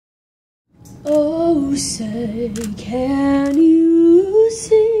Oh, say, can you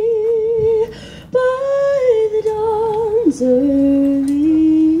see by the dawn's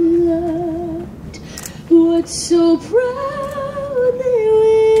early light what so proudly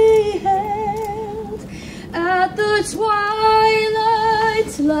we hailed at the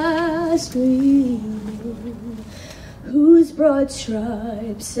twilight's last gleaming, whose broad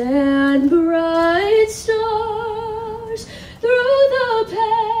stripes and bright stars through the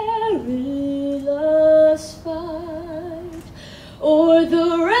perilous fight o'er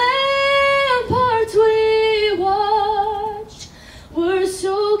the ramparts we watched were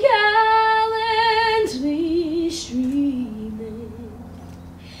so gallantly streaming,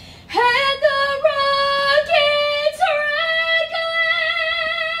 and the rocket's red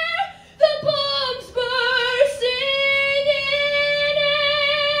glare, the bombs bursting in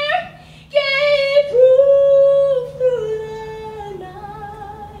air, gave proof through the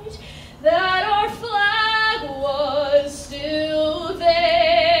night that our flag was still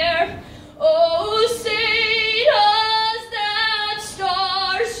there. Oh, say does that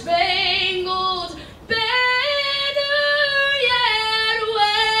star-spangled banner yet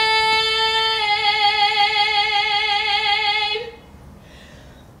wave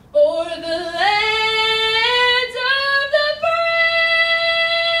o'er the lands of the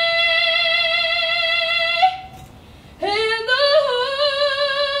brave and the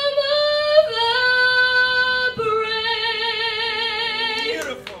home of the brave.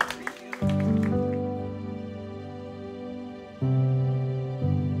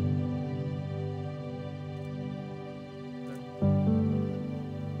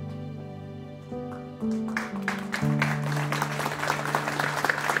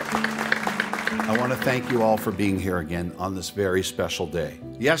 I want to thank you all for being here again on this very special day.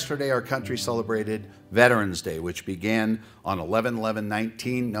 Yesterday, our country celebrated Veterans Day, which began on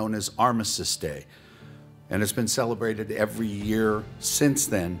 11/11/19, known as Armistice Day. And it's been celebrated every year since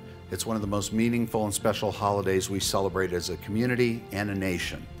then. It's one of the most meaningful and special holidays we celebrate as a community and a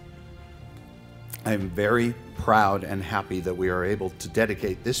nation. I am very proud and happy that we are able to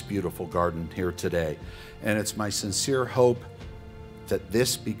dedicate this beautiful garden here today. And it's my sincere hope that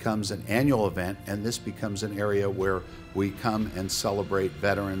this becomes an annual event and this becomes an area where we come and celebrate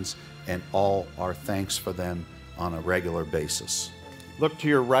veterans and all our thanks for them on a regular basis. Look to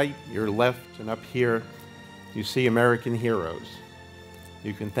your right, your left, and up here, you see American heroes.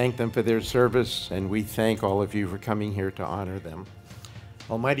 You can thank them for their service, and we thank all of you for coming here to honor them.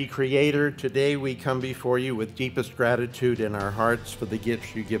 Almighty Creator, today we come before you with deepest gratitude in our hearts for the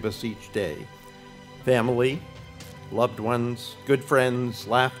gifts you give us each day. Family, loved ones, good friends,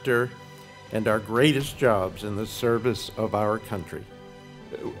 laughter, and our greatest jobs in the service of our country.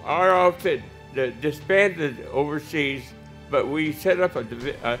 Our outfit disbanded overseas, but we set up a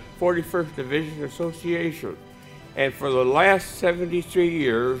 41st Division Association. And for the last 73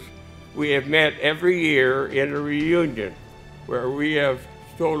 years, we have met every year in a reunion where we have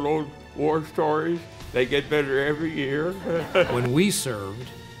told old war stories. They get better every year. When we served,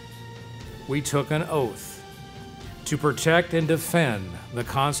 we took an oath to protect and defend the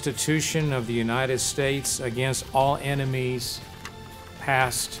Constitution of the United States against all enemies,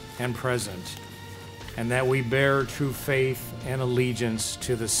 past and present, and that we bear true faith and allegiance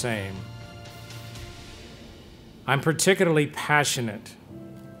to the same. I'm particularly passionate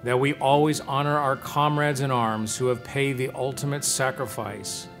that we always honor our comrades in arms who have paid the ultimate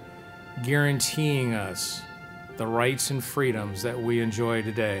sacrifice, guaranteeing us the rights and freedoms that we enjoy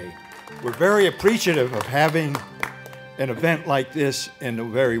today. We're very appreciative of having an event like this in the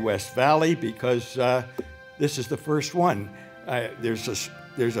very West Valley because this is the first one. There's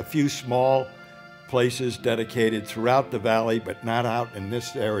a few small places dedicated throughout the valley, but not out in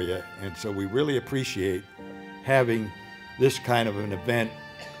this area. And so we really appreciate having this kind of an event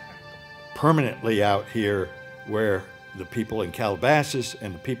permanently out here where the people in Calabasas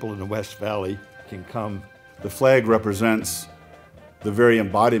and the people in the West Valley can come. The flag represents the very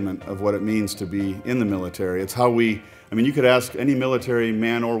embodiment of what it means to be in the military. It's how we, I mean, you could ask any military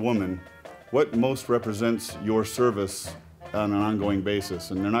man or woman, what most represents your service on an ongoing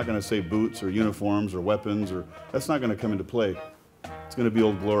basis? And they're not going to say boots or uniforms or weapons, or that's not going to come into play. It's going to be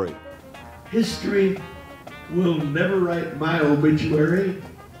Old Glory. History will never write my obituary,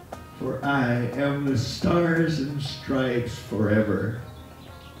 for I am the stars and stripes forever.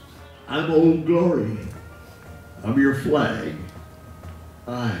 I'm Old Glory. I'm your flag.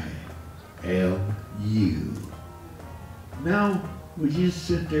 I am you. Now, would you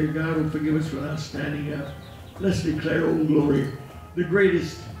sit there? God will forgive us for not standing up. Let's declare Old Glory, the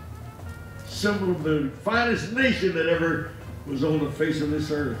greatest symbol of the finest nation that ever was on the face of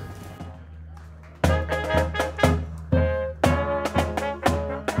this earth.